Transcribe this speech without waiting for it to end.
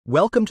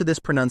Welcome to this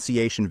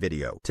pronunciation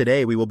video.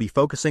 Today we will be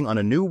focusing on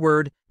a new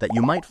word that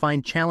you might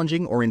find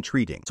challenging or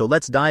intriguing. So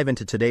let's dive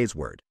into today's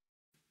word.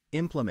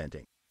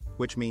 Implementing,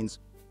 which means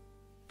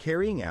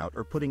carrying out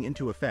or putting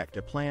into effect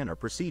a plan or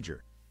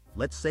procedure.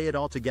 Let's say it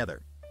all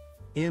together.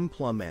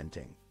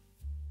 Implementing.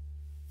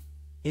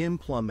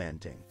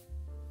 Implementing.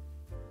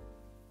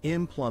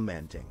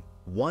 Implementing.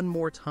 One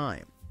more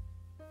time.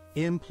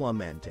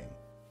 Implementing.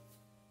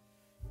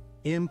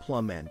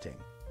 Implementing.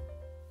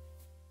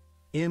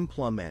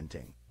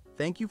 Implementing.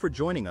 Thank you for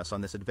joining us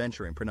on this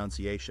adventure in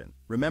pronunciation.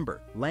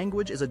 Remember,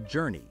 language is a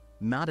journey,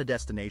 not a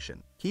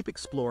destination. Keep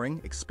exploring,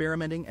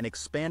 experimenting, and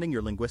expanding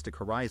your linguistic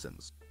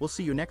horizons. We'll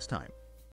see you next time.